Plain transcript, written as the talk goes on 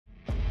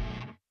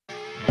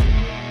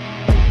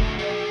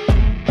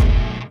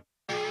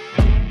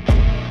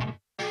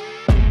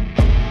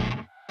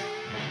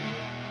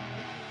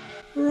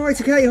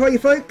Right, okay, hi you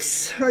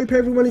folks, hope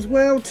everyone is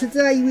well.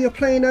 Today we are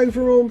playing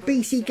over on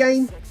BC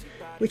Game,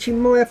 which in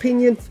my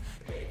opinion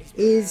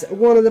is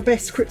one of the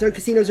best crypto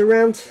casinos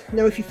around.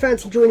 Now if you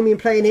fancy joining me and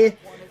playing here,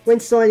 when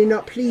signing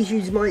up please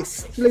use my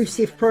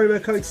exclusive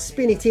promo code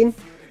Spinitin,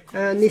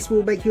 and this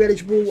will make you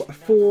eligible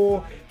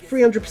for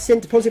 300%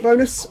 deposit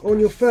bonus on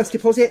your first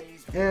deposit,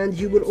 and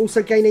you will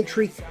also gain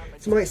entry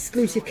to my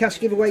exclusive cash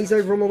giveaways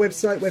over on my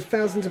website where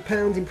thousands of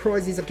pounds in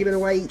prizes are given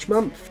away each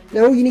month.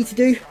 Now all you need to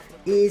do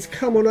is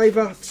come on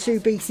over to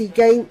BC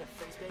Game,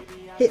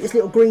 hit this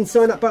little green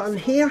sign up button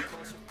here,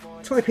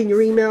 type in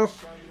your email,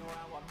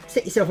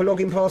 set yourself a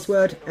login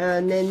password,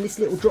 and then this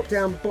little drop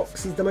down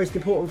box is the most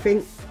important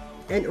thing.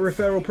 Enter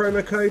referral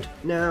promo code.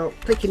 Now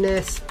click in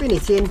there, spin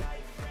it in,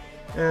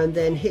 and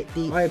then hit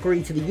the I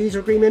agree to the user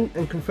agreement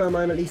and confirm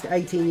I'm at least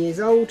 18 years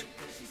old,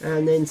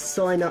 and then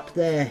sign up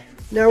there.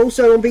 Now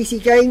also on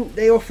BC Game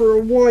they offer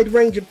a wide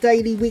range of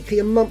daily, weekly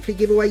and monthly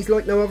giveaways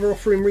like no other,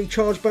 offering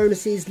recharge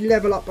bonuses,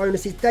 level up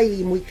bonuses,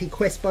 daily and weekly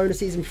quest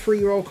bonuses and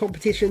free roll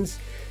competitions.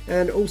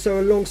 And also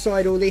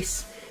alongside all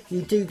this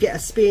you do get a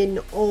spin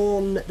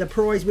on the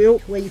prize wheel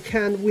where you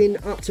can win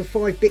up to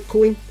 5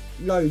 Bitcoin.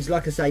 Loads,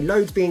 like I say,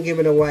 loads being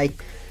given away.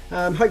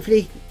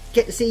 Hopefully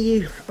get to see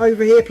you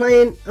over here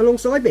playing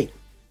alongside me.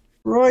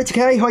 Right,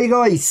 okay, hi you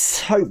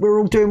guys, hope we're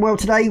all doing well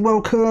today.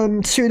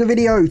 Welcome to the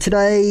video.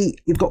 Today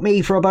you've got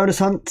me for a bonus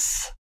hunt.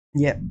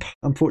 Yep,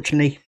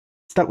 unfortunately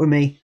stuck with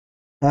me.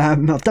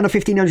 I've done a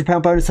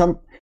 £1,500 bonus hunt,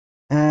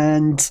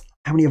 and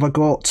how many have I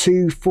got?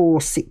 2, 4,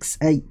 6,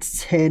 8,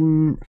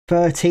 10,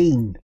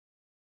 13.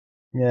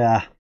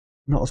 Yeah,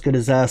 not as good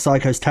as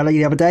Psycho's tally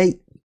the other day.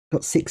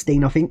 Got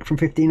 16 I think from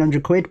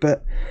 1,500 quid,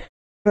 but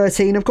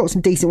 13, I've got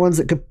some decent ones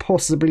that could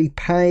possibly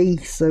pay,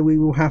 so we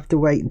will have to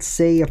wait and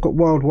see. I've got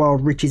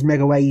Wild Riches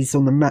Megaways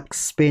on the max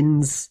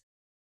spins,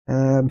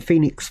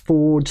 Phoenix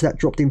Forge, that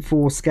dropped in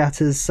 4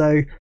 scatters,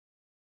 so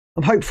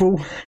I'm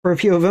hopeful for a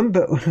few of them,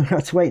 but we'll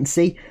have to wait and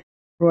see.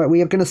 Right,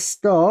 we are going to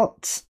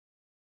start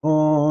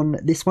on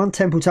this one,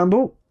 Temple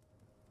Tumble.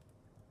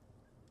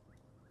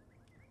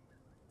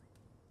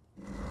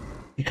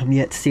 You come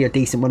yet to see a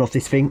decent one off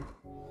this thing.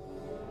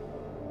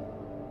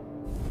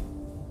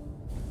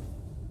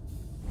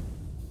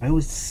 I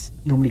always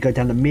normally go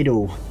down the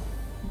middle.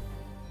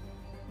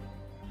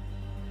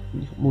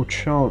 You've got more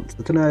chance.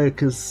 I don't know,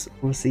 because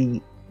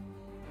obviously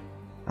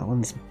that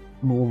one's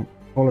more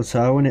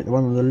volatile, isn't it? The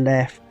one on the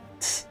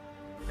left.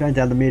 Going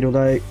down the middle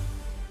though.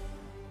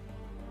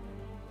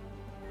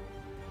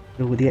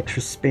 With the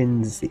extra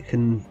spins, it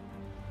can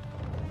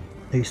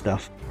do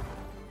stuff.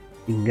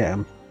 You can get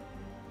them.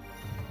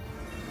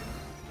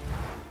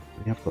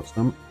 We have got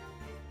some.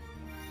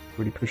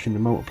 Really pushing the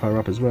multiplier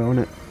up as well,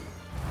 isn't it?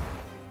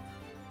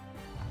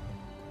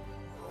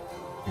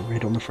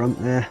 Red on the front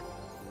there.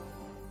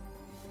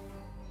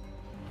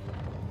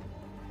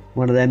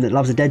 One of them that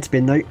loves a dead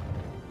spin though.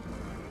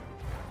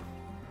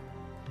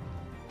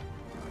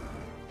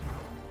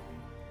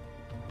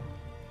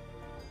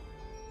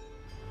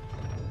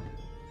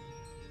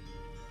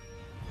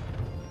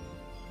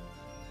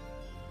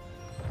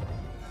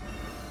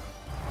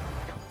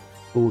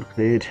 Board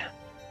cleared.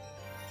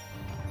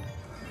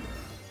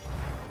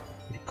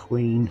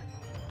 Queen.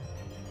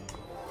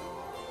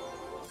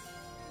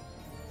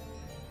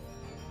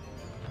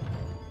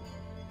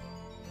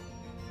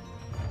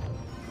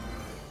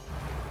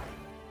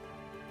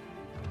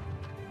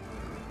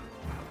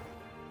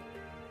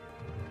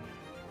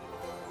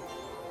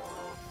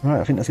 Right,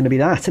 I think that's going to be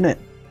that, isn't it?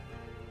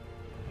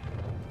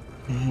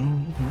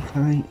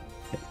 Okay,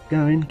 get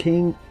going,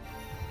 King.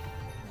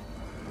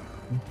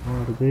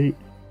 Hard to beat.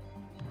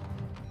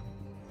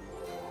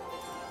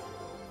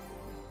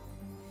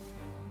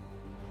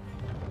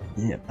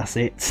 Yep, that's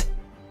it.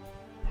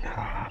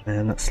 Ah,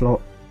 man, that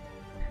slot.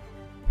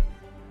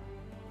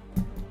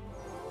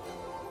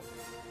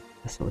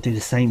 That's got to do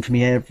the same for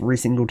me every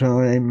single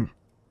time.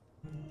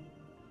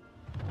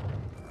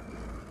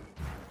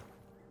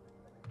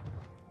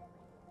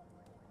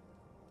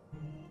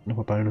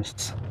 Another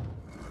bonus.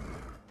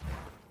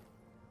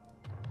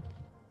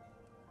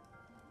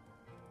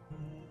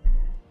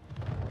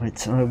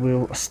 Right, I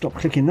will stop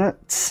clicking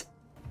that.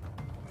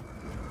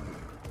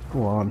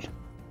 Go on.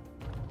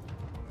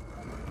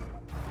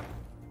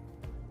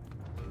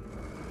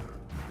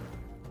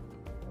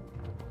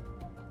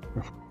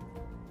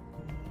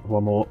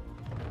 One more.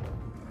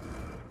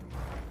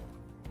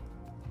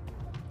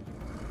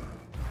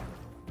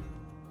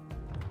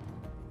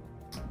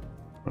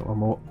 One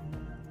more.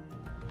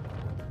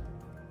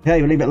 Okay,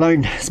 we'll leave it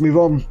alone. Let's move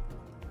on.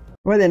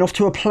 Right then, off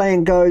to a play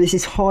and go. This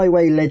is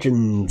Highway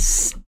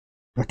Legends.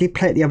 I did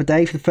play it the other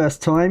day for the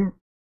first time.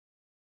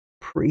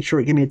 Pretty sure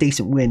it gave me a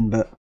decent win,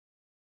 but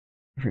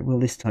if it will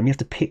this time, you have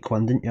to pick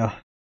one, didn't you?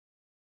 I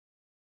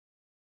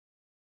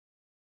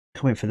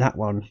went for that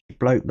one.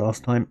 Bloke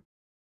last time.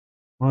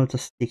 Wilds are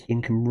sticky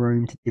and can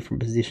roam to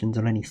different positions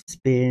on any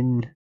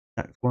spin.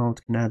 Stacked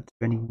wilds can add to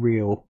any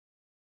reel.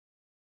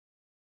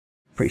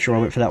 Pretty sure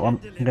I went for that one.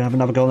 I'm going to have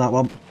another go on that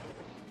one.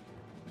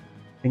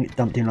 I think it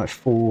dumped in like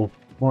 4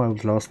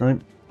 wilds last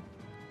night.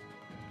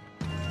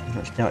 I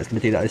much doubt it's going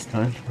to do that this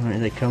time. Right,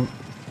 here they come.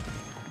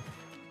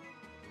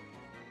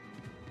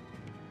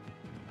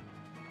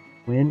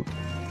 Win.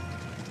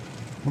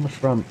 On the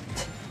front.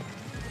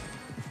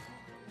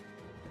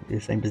 Do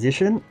the same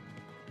position.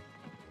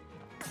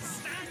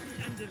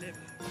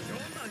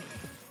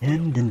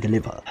 Stand and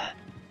deliver.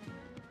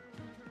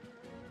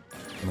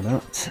 Coming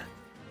out.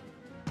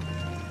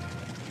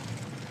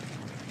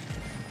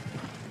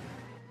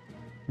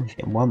 He's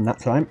getting one that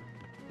time.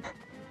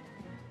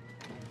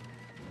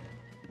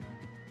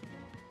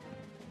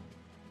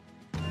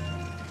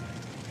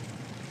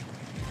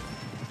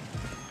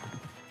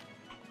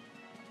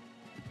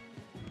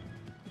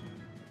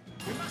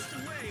 We must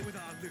away with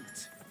our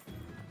loot.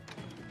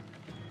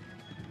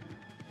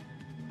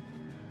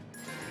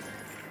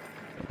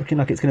 Looking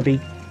like it's going to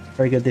be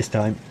very good this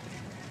time.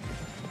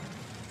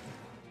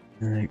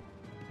 No.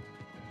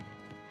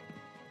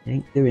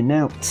 Ain't doing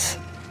nought.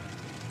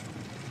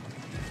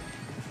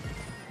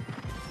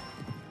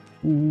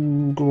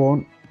 Ooh, go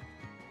on.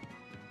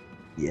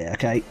 Yeah,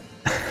 okay.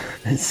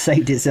 It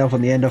saved itself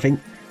on the end, I think.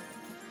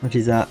 Which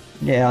is that?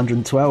 Yeah,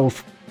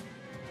 112.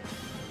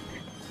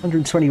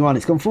 121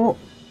 it's gone for.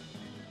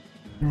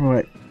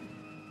 Right.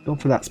 Gone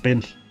for that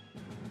spin.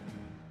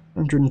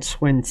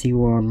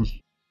 121.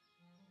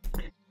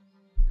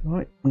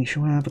 Right, we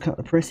shall have a couple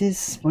of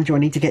presses. Mind you, I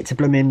need to get to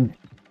blooming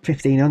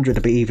 1500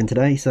 to be even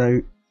today,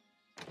 so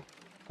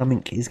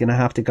something is going to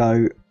have to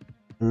go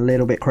a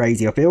little bit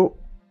crazy, I feel.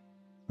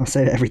 I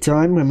say that every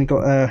time when we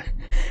got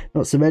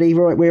not so many.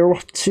 Right, we're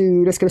off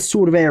to, let's go to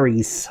Sword of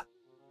Ares.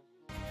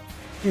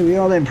 Here we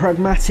are then,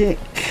 pragmatic.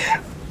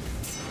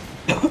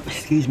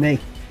 Excuse me.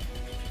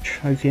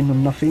 Choking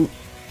on nothing.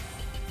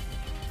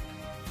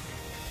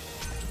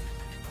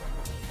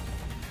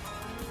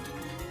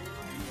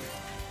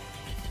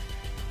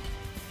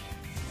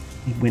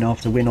 You win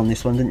after win on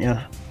this one, didn't you?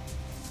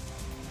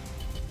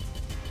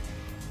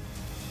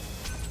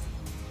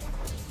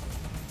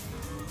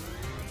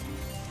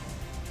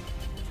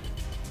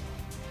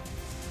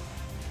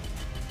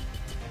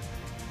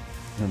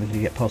 We're going to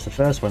get past the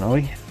first one, are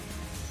we?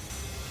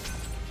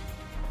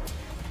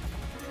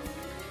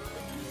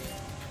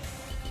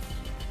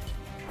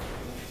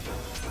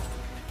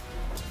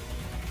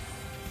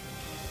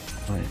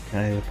 Right,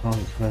 okay, we're past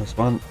the first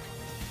one.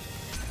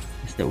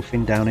 This little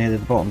thing down here at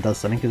the bottom does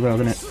something as well,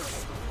 doesn't it?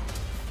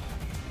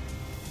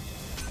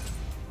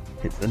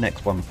 It's the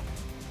next one.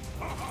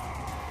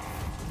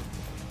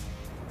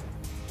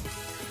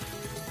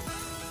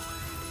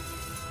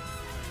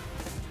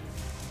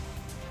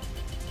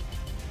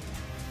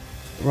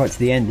 Right to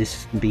the end,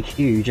 this can be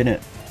huge, isn't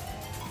it?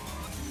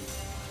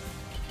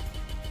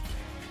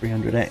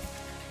 300x.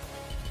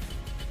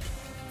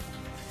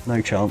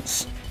 No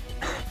chance.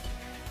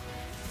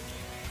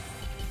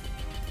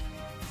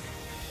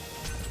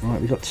 Right,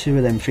 we've got two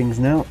of them things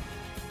now.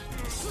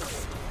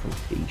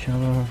 Talk to each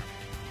other.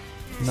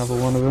 Another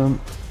one of them.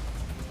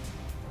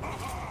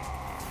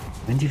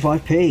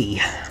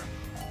 25p.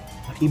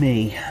 Lucky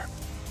me.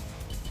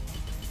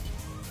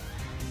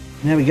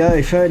 There we go,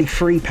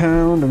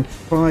 £33 and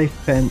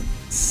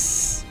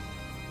 5p.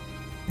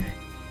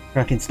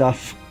 Cracking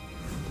stuff.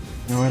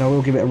 Alright, I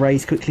will give it a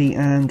raise quickly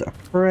and a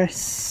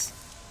press.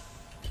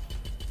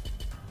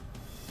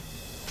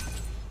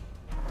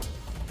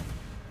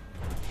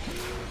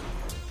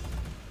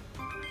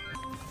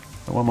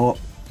 One more.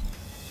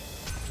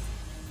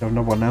 Got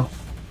another one now.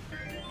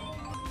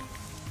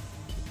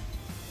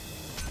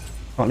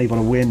 Can't leave on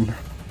a win.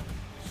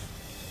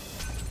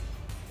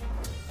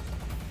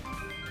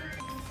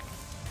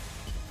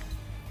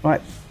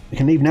 Right, we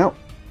can leave now.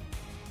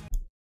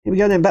 Here we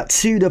go then, back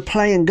to the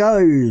play and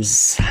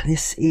goes.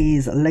 This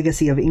is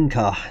Legacy of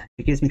Inca.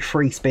 It gives me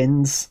 3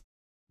 spins.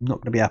 I'm not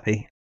going to be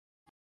happy.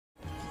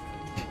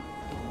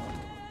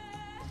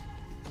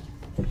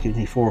 If it gives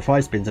me 4 or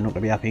 5 spins, I'm not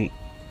going to be happy.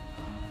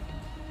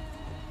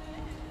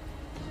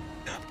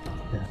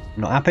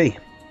 I'm not happy.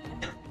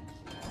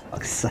 For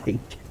fuck's sake.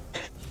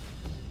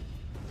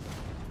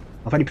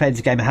 I've only played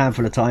this game a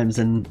handful of times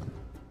and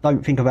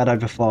don't think I've had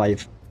over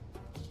 5.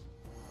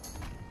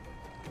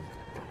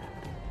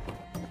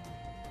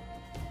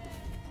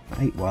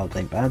 8 wilds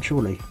ain't bad,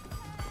 surely.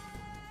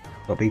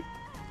 That'll be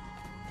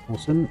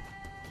awesome.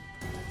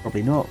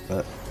 Probably not,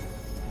 but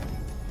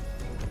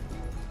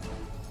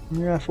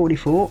yeah,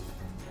 44.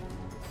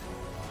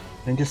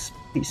 And just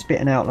keep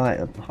spitting out like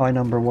a high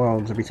number of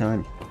wilds every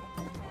time.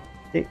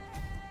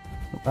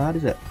 Not bad,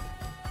 is it?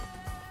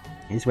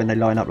 It is when they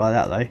line up like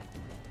that, though.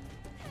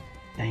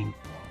 Dang.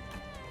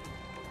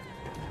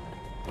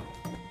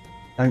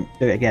 Don't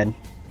do it again.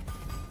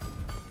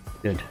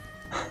 Good.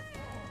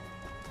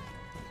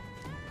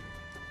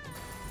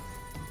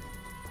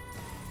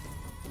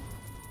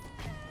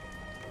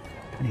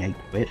 28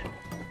 quid.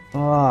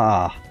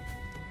 Ah,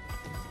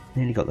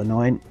 nearly got the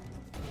 9.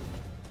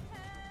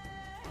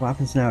 What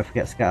happens now if we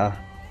get scatter?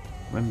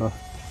 Remember,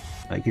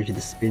 it gives you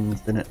the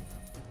spins, doesn't it?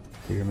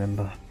 Do you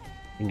remember?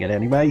 Didn't get it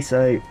anyway,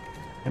 so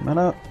don't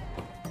matter.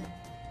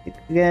 Pick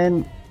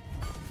again.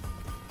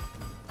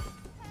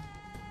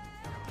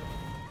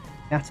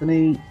 Scatter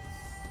me.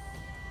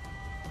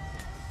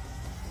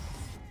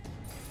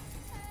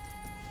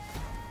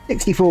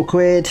 64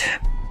 quid.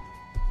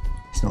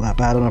 It's not that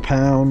bad on a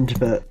pound,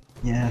 but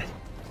yeah,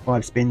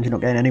 5 spins, you're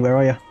not getting anywhere,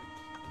 are you?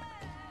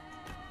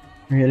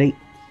 Really?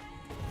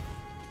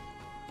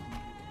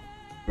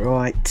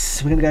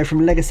 Right, we're going to go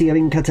from Legacy of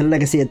Inca to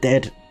Legacy of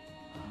Dead.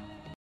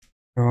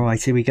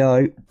 Right, here we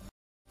go.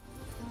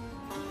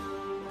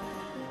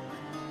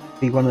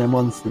 Be one of them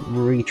ones that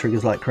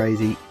re-triggers like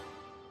crazy.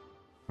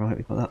 Right,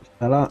 we've got that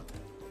fella.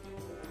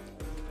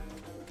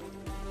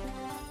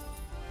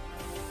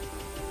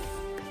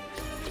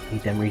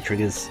 Need them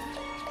re-triggers.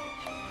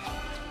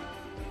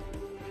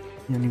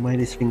 The only way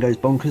this thing goes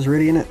bonkers,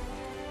 really, isn't it?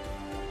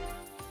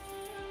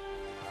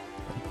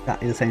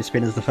 Exactly the same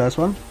spin as the first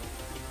one.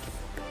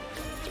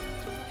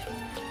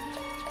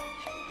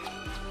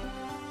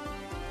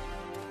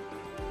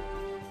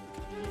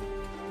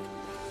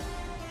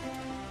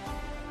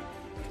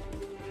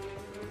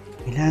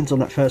 He lands on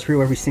that first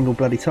reel every single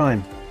bloody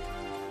time,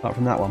 apart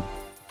from that one.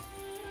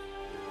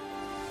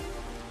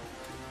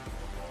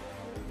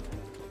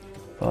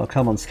 Oh,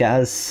 come on,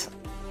 scatters.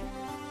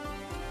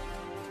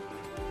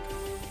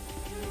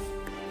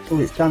 Oh,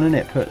 it's done, isn't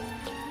it? Put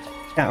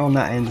scatter on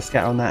that end, a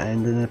scatter on that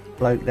end, and a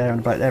bloke there and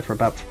a bloke there for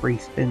about 3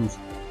 spins.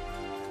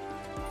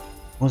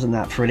 Wasn't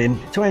that thrilling?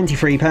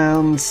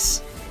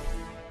 £23.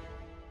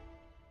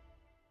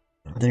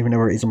 I don't even know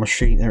where it is on my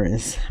sheet. There it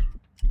is.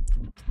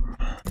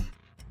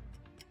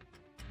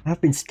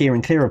 I've been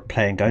steering clear of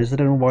playing goes. I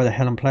don't know why the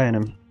hell I'm playing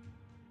them.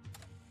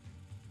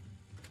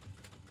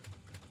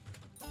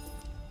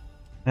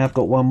 I've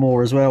got one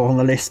more as well on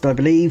the list, I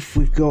believe.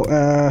 We've got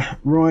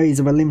Rise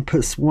of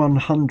Olympus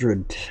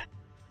 100.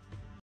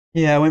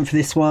 Yeah, I went for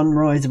this one,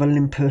 Rise of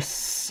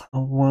Olympus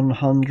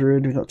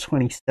 100. We've got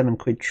 27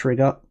 quid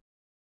trigger.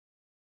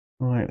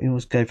 Right, we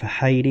always go for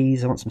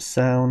Hades. I want some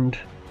sound.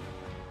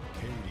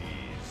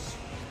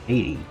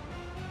 Hades.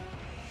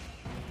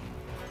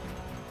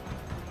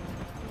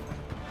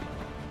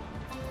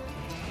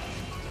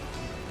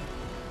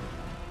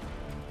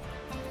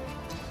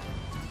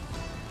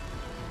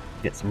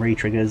 Get some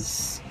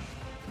re-triggers.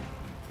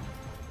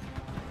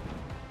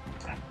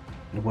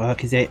 Gonna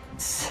work, is it?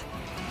 See,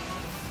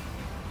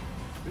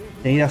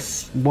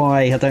 that's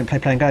why I don't play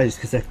Playing Goes,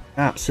 because they're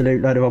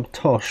absolute load of old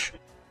tosh.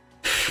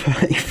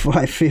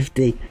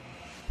 550.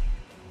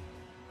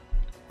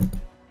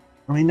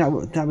 I mean,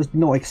 that was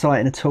not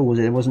exciting at all, was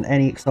it? There wasn't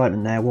any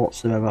excitement there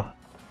whatsoever.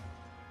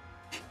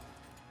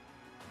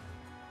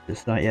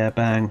 Just like, yeah,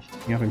 bang,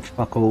 you're having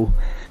fuck all.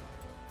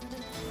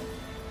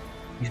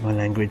 Use my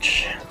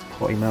language.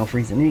 Potty mouth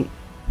recently.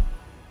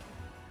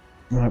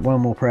 Right,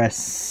 one more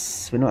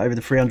press. We're not over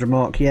the 300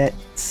 mark yet.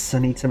 I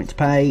need something to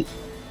pay.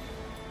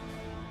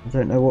 I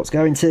don't know what's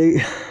going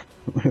to.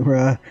 We're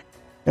going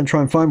to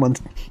try and find one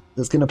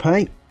that's going to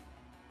pay.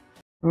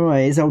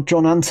 Alright, here's old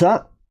John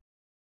Hunter.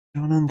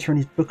 John Hunter and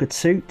his book of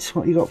suits.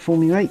 What you got for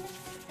me, mate?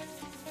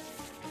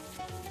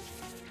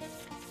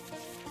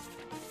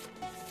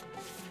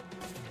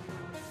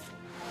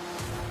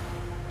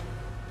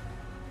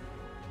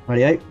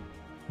 Rightio.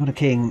 Not a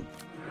king.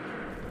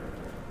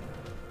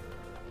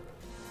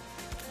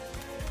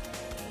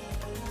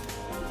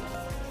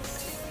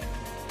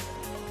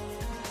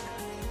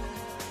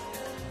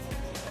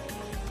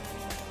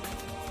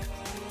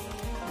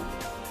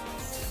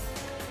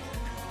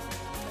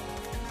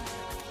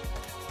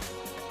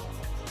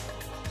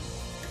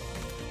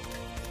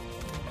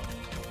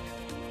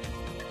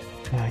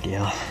 Oh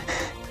dear.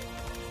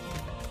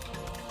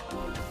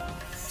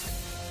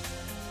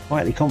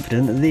 Quietly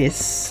confident that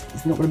this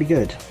is not going to be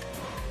good.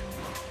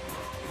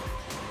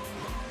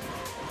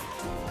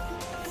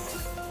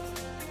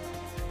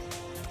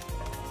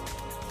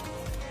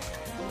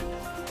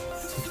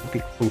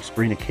 Big full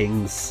screen of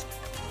kings.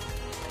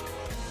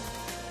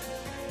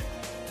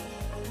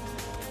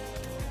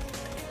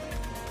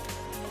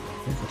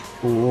 There's a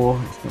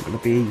 4. It's not going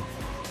to be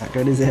that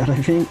good, is it? I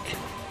don't think.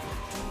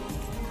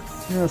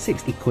 Oh,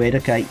 60 quid.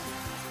 Okay,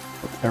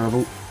 not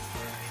terrible.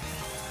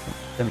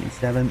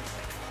 77.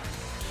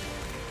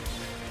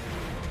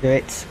 Do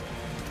it.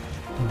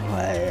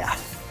 Oh, yeah.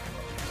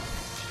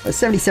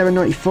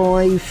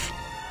 77.95.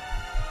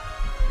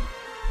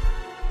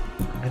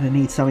 I'm going to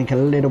need something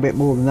a little bit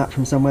more than that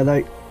from somewhere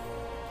though.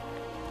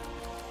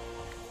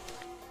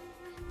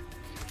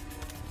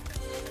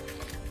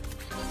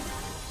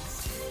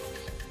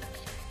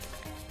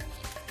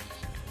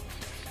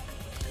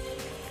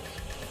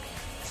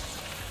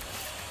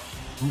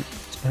 Oh,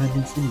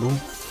 expanding symbol.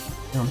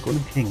 No, I've got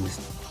them kings.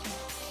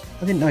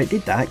 I didn't know it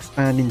did that,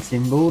 expanding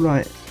symbol,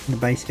 like in the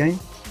base game.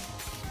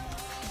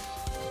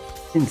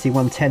 Didn't see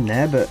 110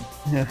 there, but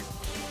yeah.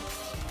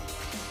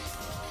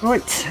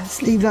 Right,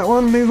 let's leave that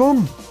one, move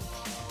on.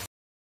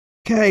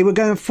 Okay, we're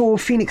going for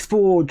Phoenix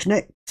Forge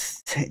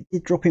next. It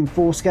did drop in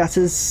 4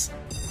 scatters.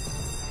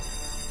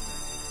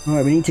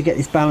 Alright, we need to get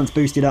this balance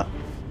boosted up.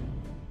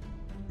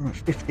 Alright,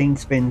 15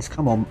 spins,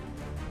 come on.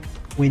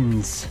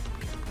 Wins.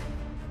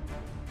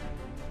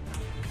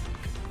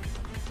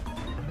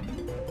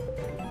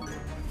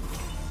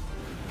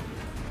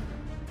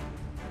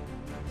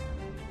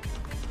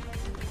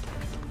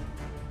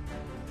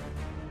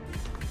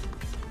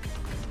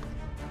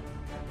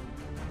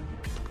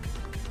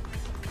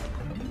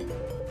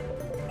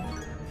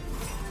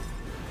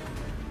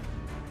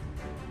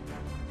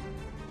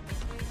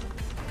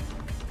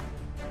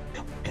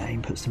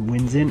 can put some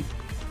wins in.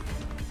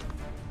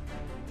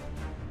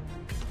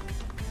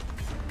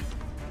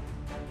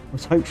 I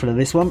was hopeful of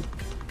this one.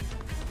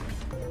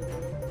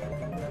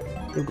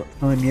 Still got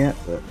time yet,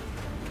 but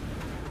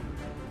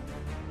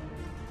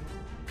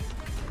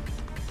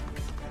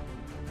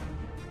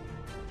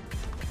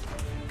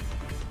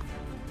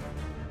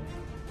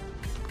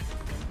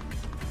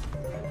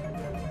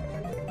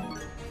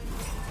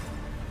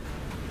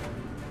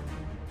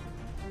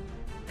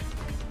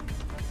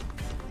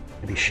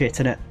it'll be shit,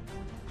 isn't it?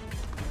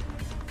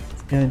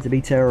 It's going to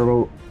be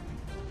terrible.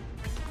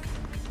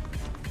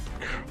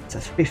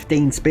 That's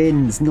 15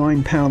 spins,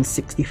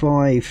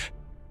 £9.65.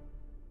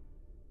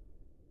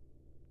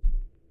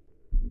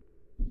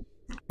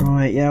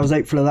 Right, yeah, I was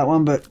hopeful of that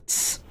one,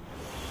 but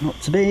not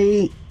to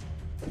be.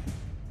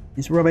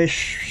 It's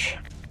rubbish.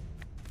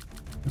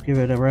 I'll give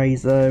it a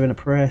raise though and a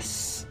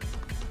press.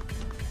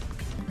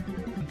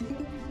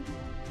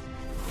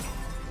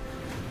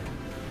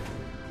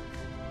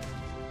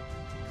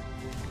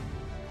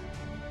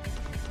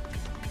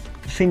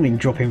 The thing when you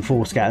drop in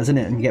 4 scatters, isn't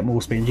it, and you get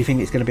more spins, you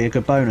think it's going to be a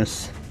good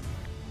bonus.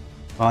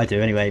 I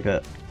do anyway,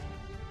 but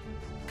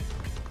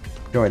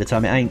majority of the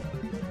time it ain't.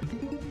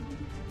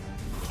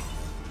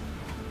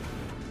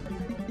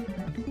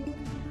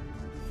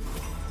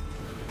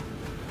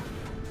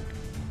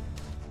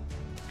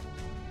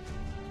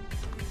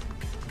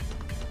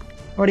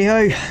 Righty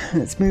ho,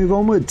 let's move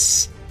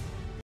onwards.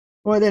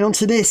 Right then, on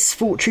to this,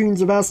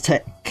 Fortunes of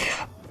Aztec.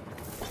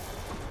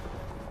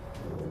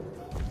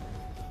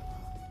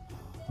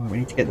 Right, we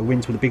need to get the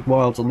wins with the big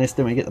wilds on this,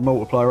 don't we? Get the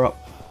multiplier up.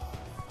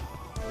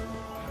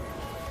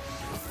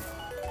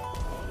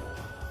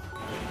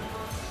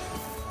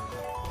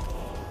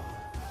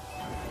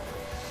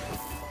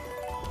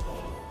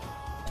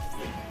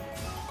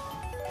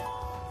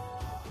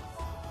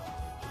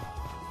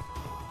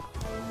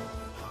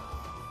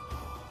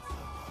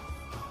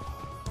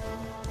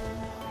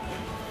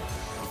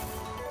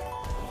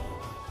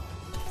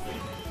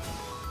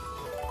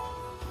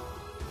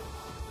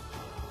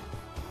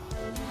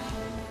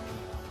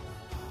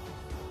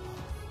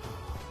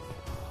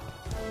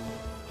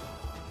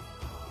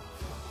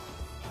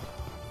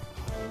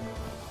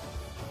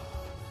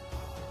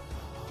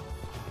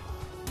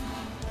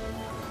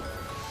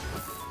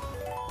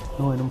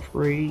 Nine on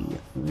 3.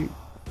 Right.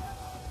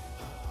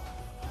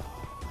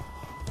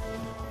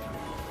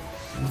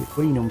 The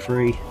queen on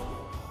 3.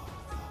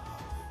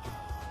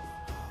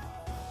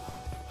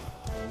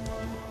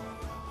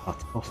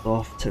 That's lost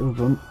off 2 of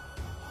them.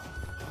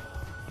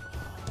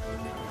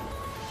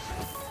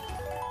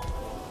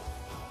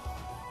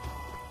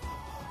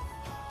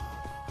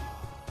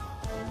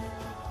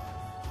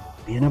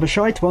 Be another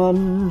shite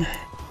one.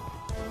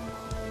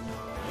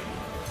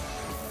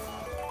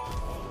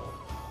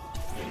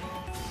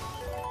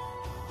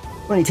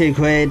 £22.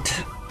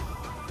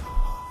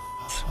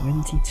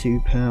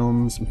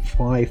 £22 and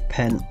 5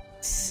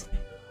 pence.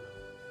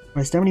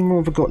 Right, so how many more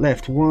have I got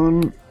left?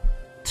 1,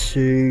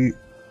 2,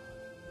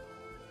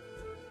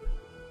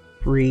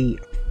 3,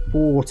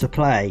 4 to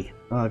play.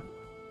 I've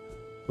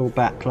all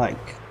back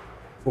like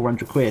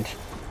 400 quid.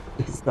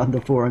 Just under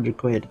 400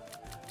 quid.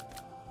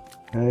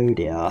 Oh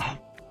dear.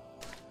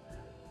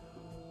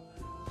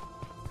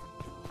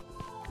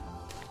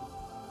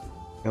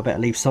 I better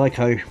leave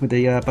Psycho with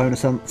the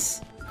bonus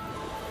hunts.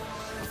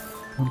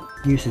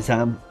 Uses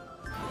Ham.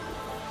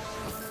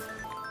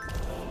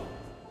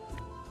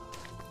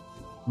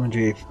 Mind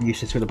you,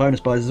 useless for the bonus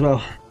buys as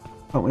well.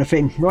 Can't win a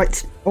thing.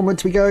 Right,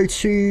 onwards we go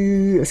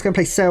to... Let's go and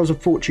play Sales of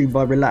Fortune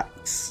by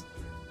Relax.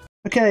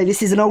 Okay,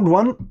 this is an old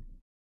one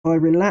by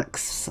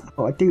Relax,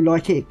 but I do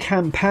like it. It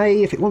can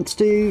pay if it wants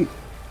to.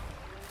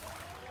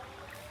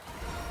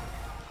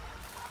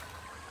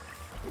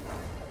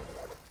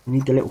 We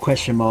need the little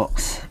question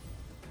marks.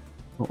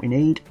 What we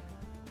need.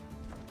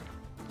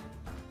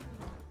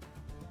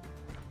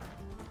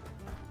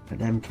 And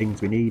them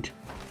things we need.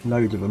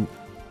 Loads of them.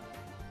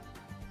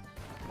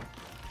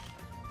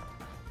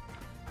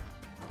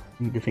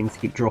 Need the things to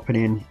keep dropping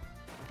in.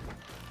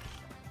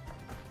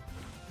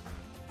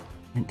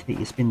 Meant to get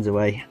your spins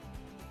away.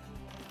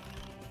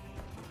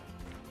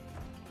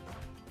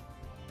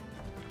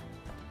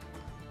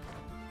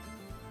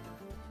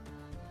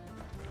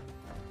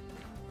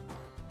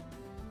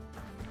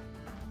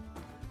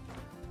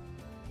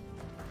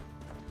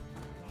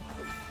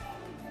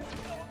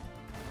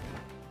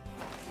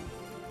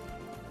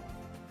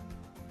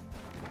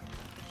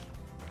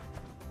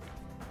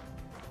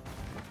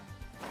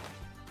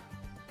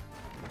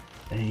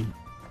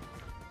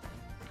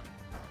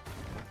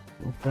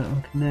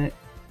 That'll connect.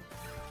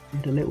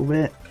 Need a little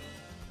bit.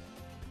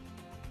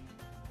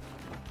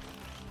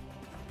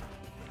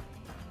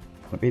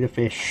 Might be the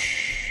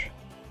fish.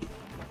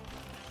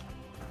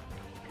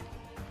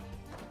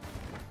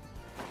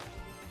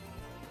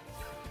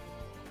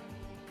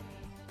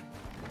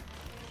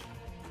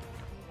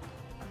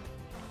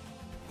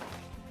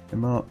 The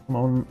mark, come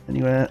on,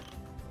 anywhere.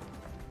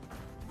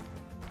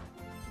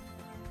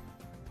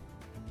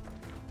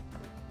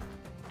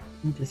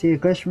 Need to see a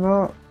question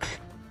mark.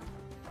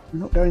 I'm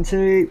not going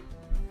to.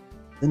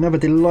 Another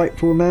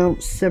delightful amount,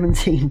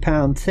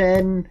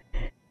 £17.10.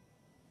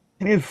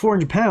 Maybe over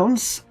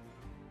 £400.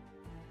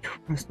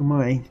 Christ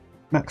almighty.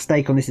 Max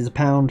stake on this is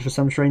 £1 for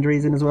some strange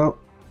reason as well.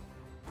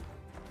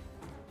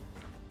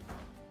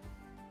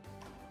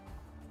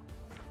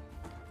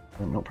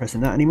 I'm not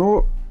pressing that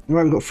anymore.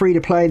 Right, we've got free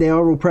to play. They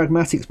are all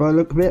pragmatics by the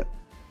look of it.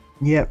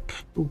 Yep,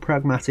 all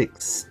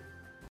pragmatics.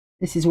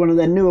 This is one of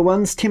their newer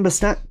ones, Timber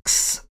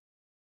Stacks. I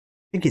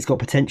think it's got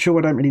potential,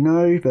 I don't really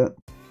know, but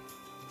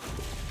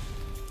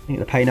I think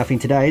they'll pay nothing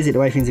today, is it, the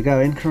way things are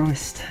going?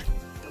 Christ.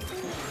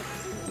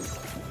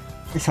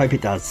 Let's hope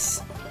it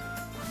does.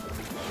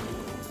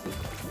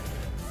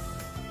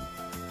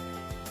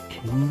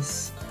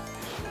 Kings.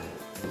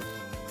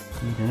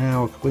 Need an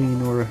owl,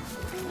 queen, or a...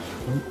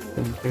 Oh,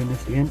 I'm doing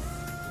this again.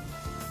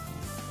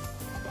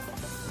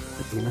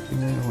 There'll be nothing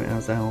there. Wait,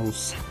 how's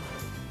owls?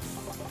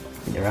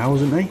 I think they're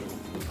owls, aren't they?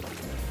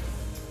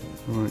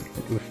 Right,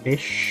 let's do a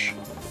fish.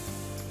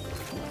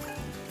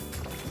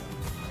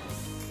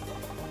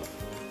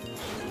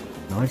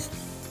 Nice.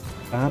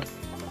 Bad.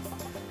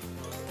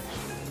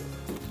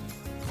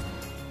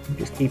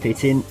 Just keep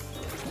it in.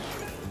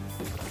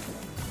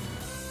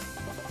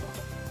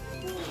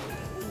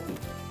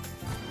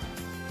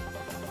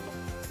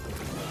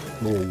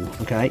 Oh,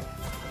 okay.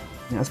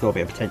 Yeah, that's got a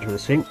bit of potential,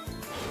 this thing.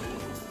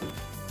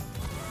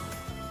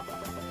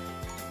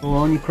 Go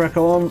on, you crack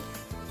on.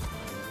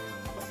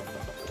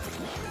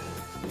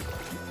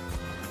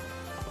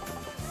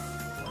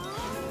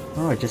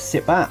 Alright, just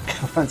sit back.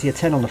 I fancy a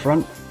 10 on the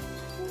front.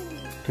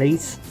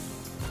 Please.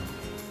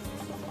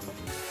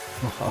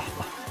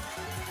 Oh,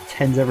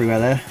 10s everywhere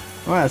there.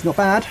 Alright, that's not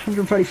bad.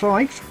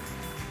 135.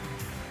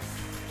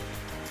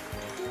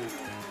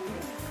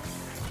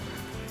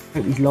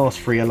 Hope these last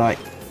three are like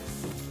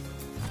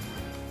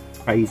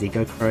crazy,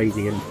 go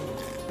crazy and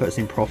put us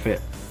in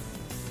profit.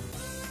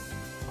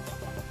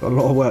 Got a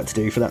lot of work to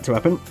do for that to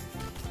happen.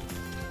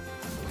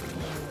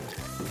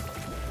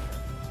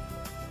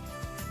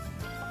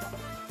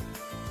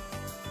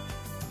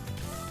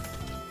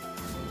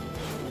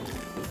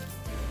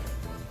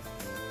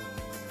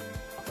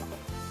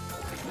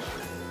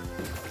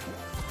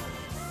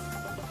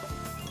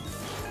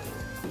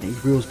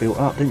 These wheels built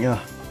up, didn't you?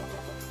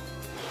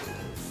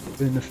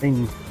 Doing the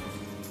thing.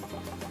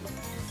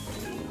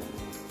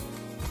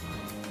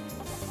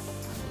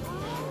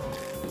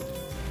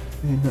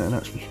 That'll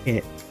actually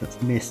hit.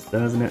 That's missed,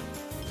 though, isn't it?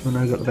 Oh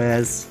no, got the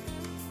bears.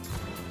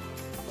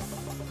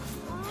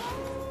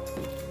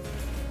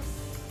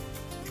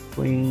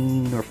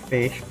 Queen or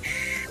fish?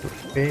 Or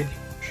fish?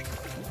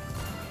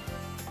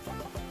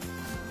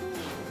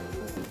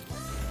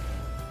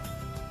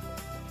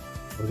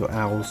 We've got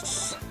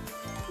owls.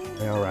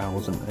 They are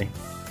owls, aren't they?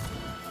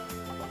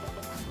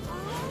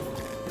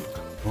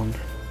 Come on.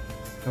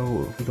 Oh,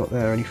 what have we got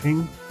there?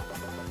 Anything?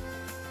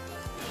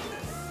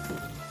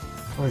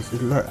 Oh, it's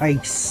the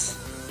ace.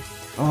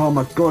 Oh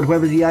my god, where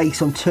was the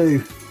ace on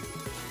 2?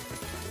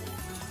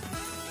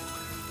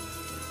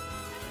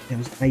 There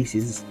was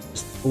aces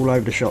just all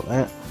over the shot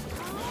there.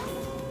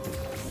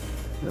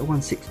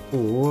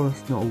 164,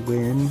 that's not a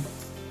win.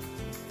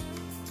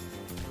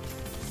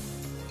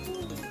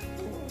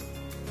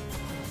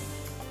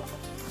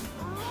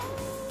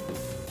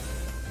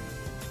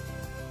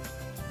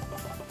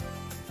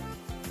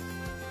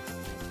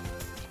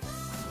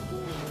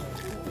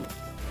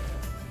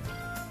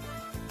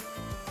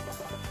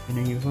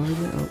 Any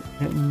violet? Oh,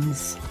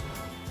 buttons.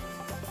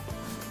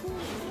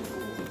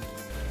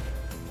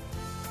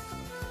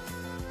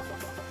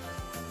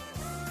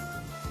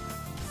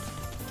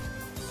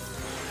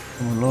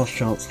 Come on, last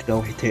chance to go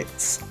hit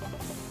it.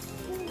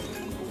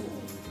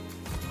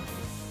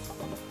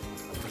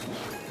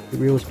 The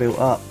reel's built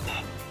up.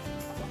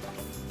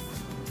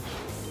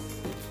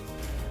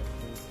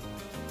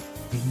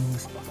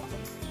 Things.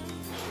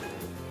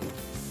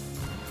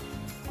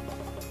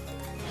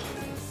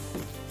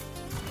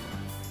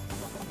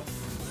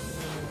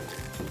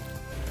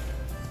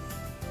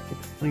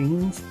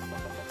 Queens.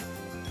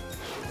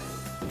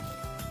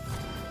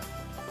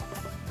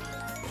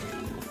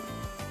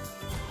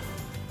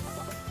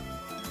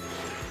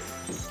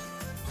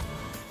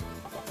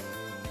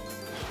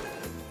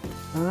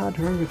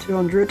 They're over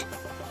 200.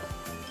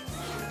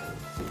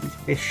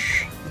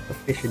 Fish. A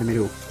fish in the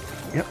middle.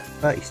 Yep,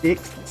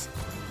 36.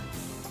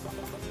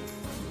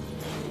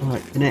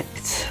 Right,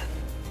 connect.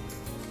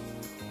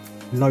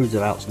 Loads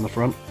of outs on the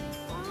front.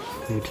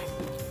 Good.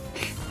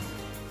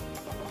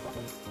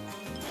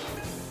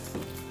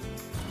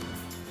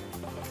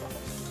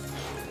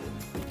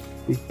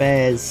 These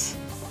bears.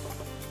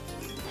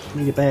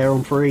 Need a bear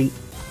on 3.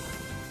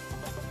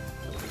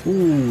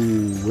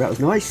 Ooh, that was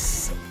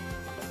nice.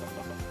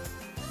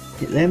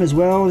 Hit them as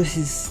well. This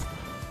is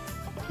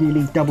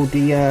nearly double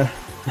the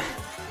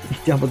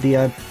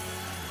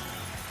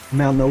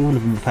amount that all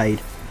of them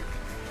paid.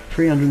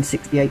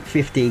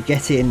 368.50.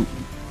 Get in.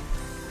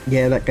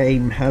 Yeah, that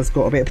game has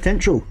got a bit of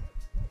potential,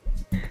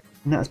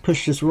 and that's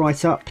pushed us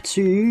right up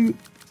to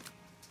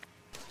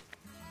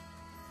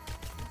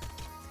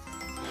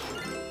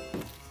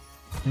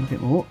a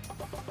bit more.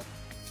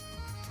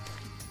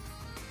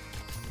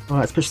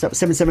 Alright, let's push that up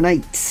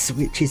 778,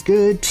 which is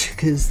good,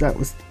 because that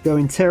was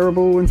going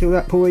terrible until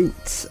that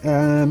point.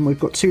 We've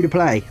got 2 to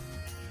play.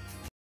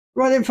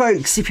 Right then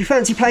folks, if you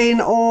fancy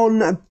playing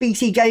on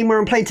BC Game where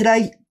I'm playing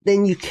today,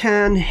 then you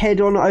can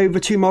head on over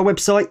to my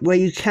website where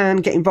you can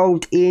get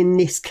involved in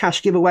this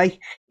cash giveaway.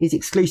 It's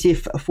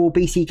exclusive for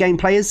BC Game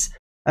players.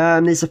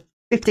 There's a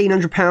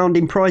 £1,500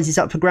 in prizes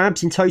up for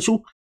grabs in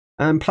total,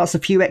 plus a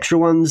few extra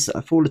ones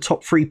for the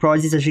top 3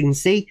 prizes, as you can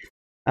see.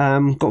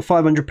 Got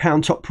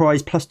 £500 top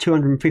prize plus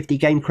 250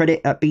 game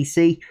credit at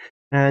BC,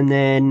 and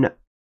then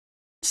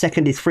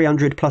second is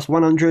 300 plus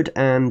 100,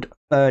 and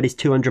third is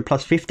 200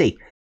 plus 50.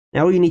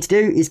 Now all you need to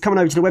do is come on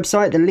over to the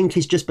website. The link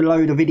is just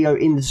below the video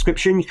in the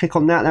description. You click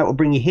on that, that will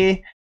bring you here.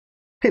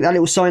 Click that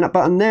little sign up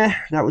button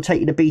there, that will take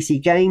you to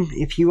BC Game.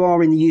 If you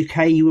are in the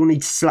UK, you will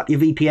need to slap your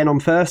VPN on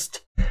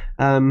first.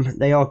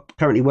 They are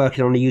currently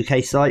working on a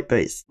UK site, but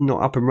it's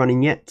not up and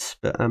running yet.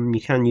 But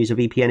you can use a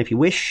VPN if you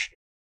wish.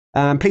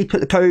 Please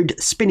put the code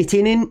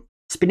Spinitin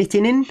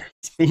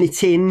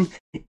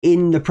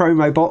in the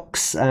promo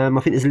box. I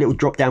think there's a little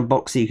drop down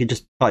box so you can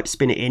just type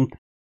spin it in,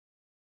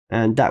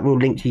 and that will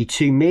link you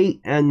to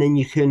me, and then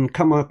you can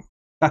come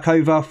back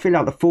over, fill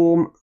out the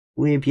form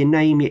with your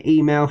name, your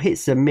email, hit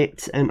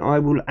submit, and I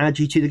will add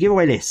you to the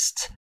giveaway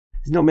list.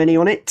 There's not many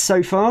on it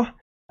so far.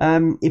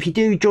 If you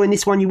do join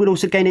this one, you will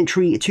also gain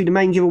entry to the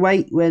main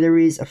giveaway, where there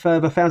is a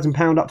further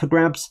 £1,000 up for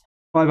grabs,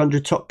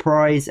 500 top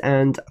prize,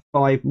 and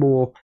 5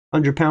 more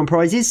 £100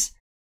 prizes.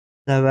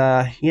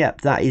 So yeah,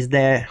 that is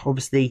there.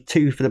 Obviously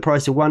 2 for the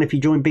price of 1 if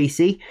you join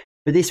BC.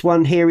 But this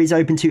one here is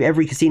open to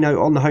every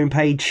casino on the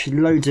homepage.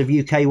 Loads of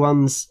UK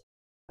ones.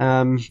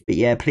 But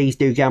yeah, please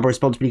do gamble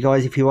responsibly,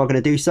 guys, if you are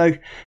going to do so.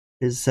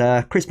 There's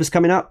Christmas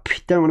coming up.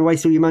 You don't want to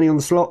waste all your money on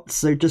the slots,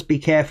 so just be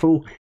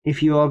careful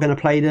if you are going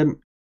to play them.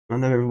 I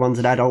know everyone's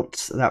an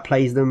adult that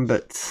plays them,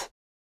 but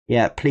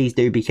yeah, please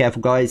do be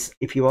careful, guys,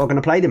 if you are going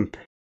to play them.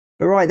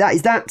 But right, that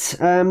is that.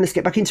 Let's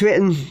get back into it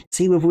and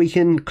see whether we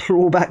can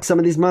claw back some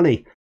of this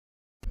money.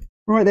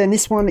 Right then,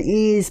 this one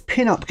is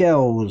Pin-Up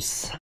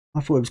Girls. I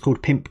thought it was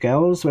called Pimp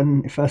Girls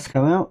when it first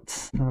came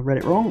out. I read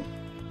it wrong.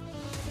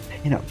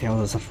 Pin-Up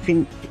Girls, I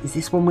think, is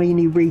this one where you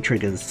need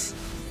re-triggers? I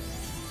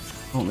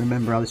can't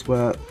remember how this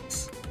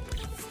works.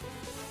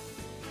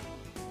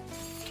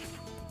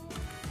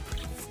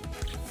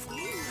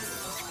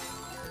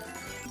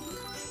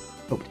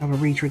 Got to have a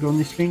re-trigger on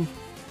this thing.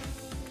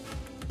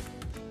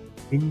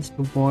 Spins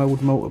the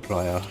wild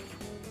multiplier. I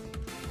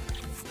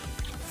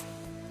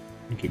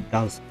think it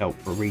does help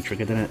for a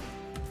re-trigger, doesn't it?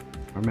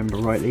 If I remember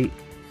rightly.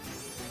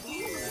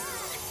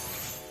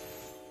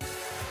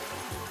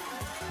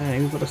 Okay,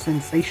 we've got a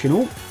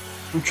sensational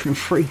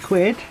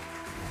 £103.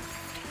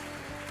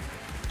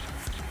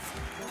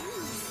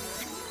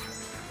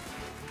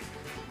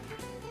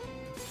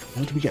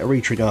 How do we get a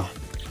re-trigger?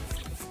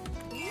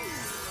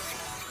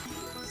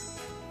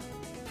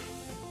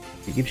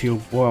 It gives you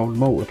a wild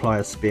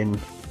multiplier spin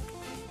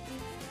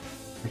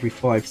every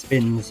 5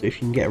 spins, so if you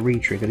can get a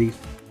re-trigger, these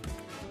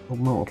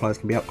multipliers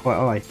can be up quite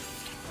high.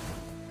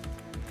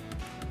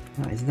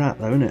 That is that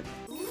though, isn't it?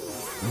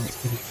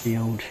 Let's go to the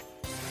old.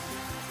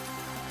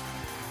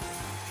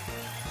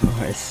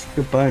 Alright, it's a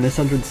good bonus,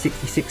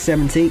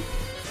 166.70.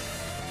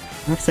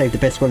 I've saved the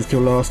best ones till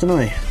last, haven't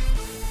I?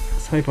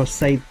 Let's hope I've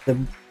saved the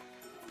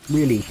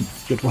really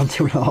good one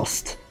till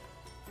last.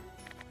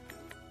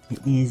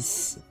 It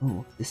is.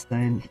 Oh, this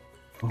down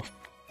off.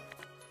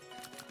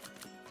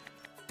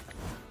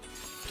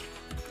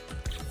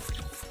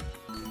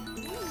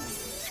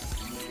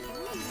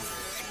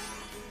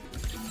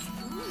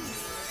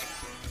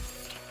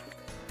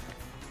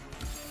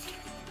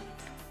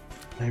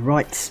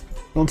 Right,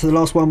 on to the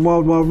last one,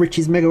 Wild Wild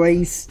Riches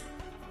Megaways.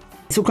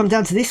 It's all come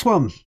down to this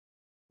one.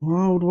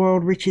 Wild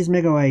Wild Riches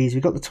Megaways.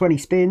 We've got the 20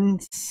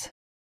 spins.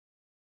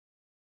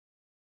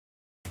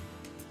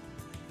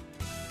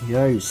 Here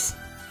goes.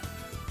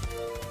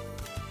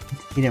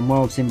 See them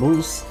wild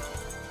symbols.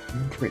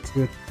 And for it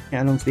to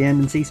get along to the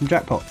end and see some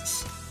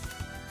jackpots.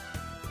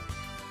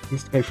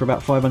 Used to go for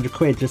about 500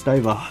 quid, just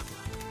over.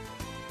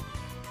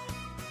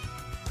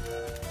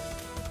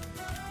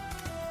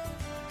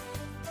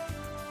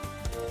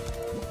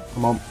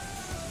 Come on.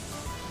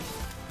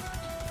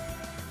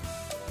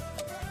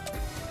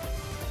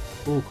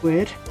 4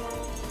 quid.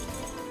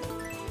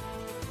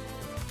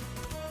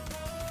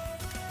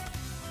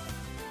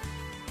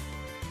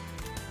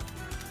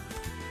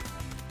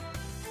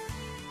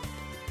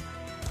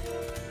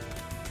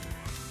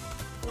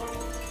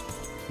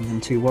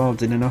 And 2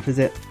 wilds in enough, is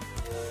it?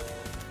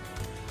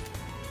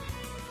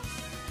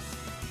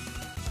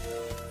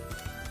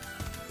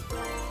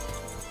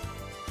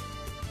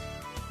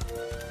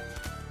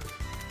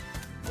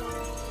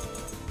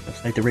 I've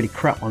saved a really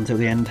crap one till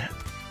the end.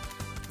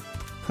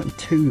 Got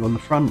 2 on the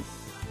front.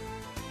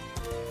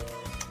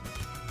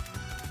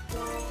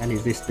 What the hell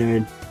is this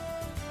doing?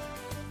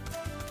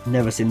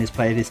 Never seen this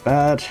play this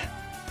bad.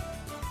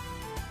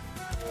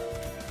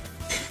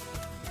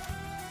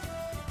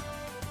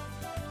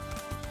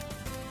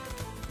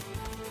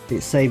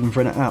 It's saving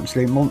for an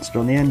absolute monster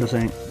on the end, I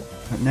think.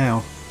 But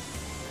now.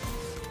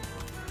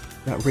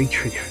 That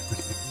re-trigger.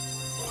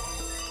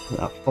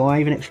 That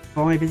 5, an extra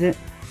 5, is it?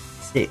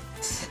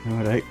 6. No,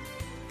 I don't.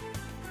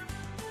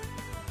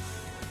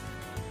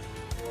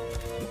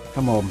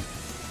 Come on.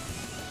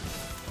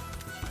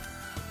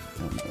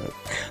 Look.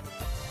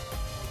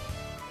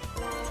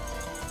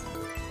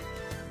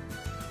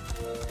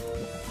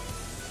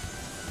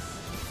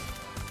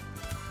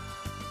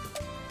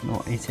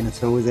 Not hitting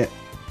at all, is it?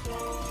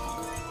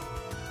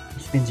 How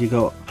many spins you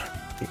got?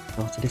 Get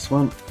started this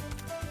one.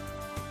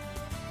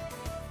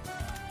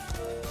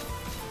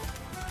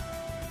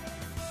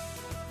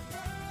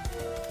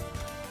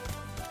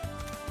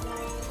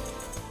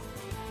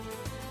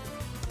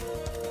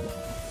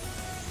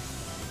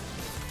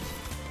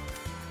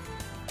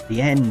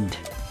 The end.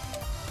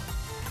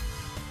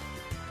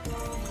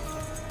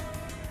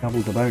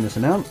 Double the bonus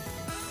amount.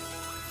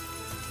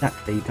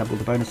 Exactly double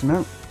the bonus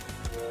amount.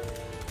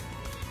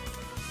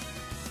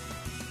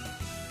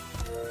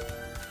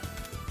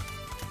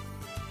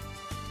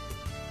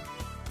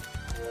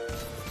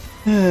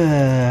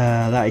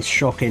 That is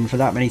shocking for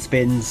that many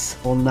spins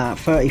on that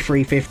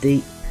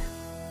 33.50.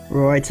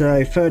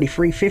 Righto,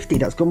 33.50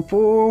 that's gone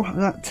for.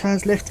 That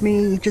has left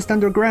me just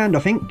under a grand, I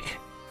think.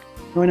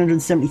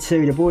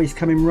 972. The boys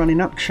coming running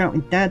up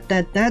shouting dad,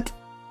 dad, dad.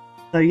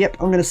 So yep,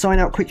 I'm going to sign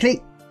out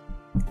quickly.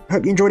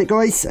 Hope you enjoyed it,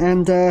 guys,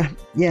 and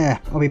yeah,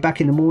 I'll be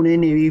back in the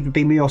morning. It'll either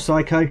be me or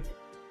Psycho.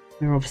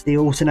 We're obviously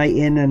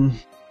alternating and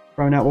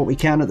throwing out what we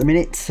can at the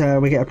minute.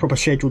 We get a proper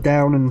schedule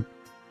down, and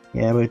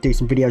yeah, we'll do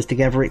some videos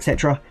together,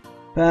 etc.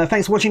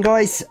 Thanks for watching,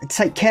 guys.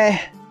 Take care,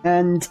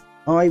 and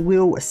I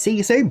will see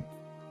you soon.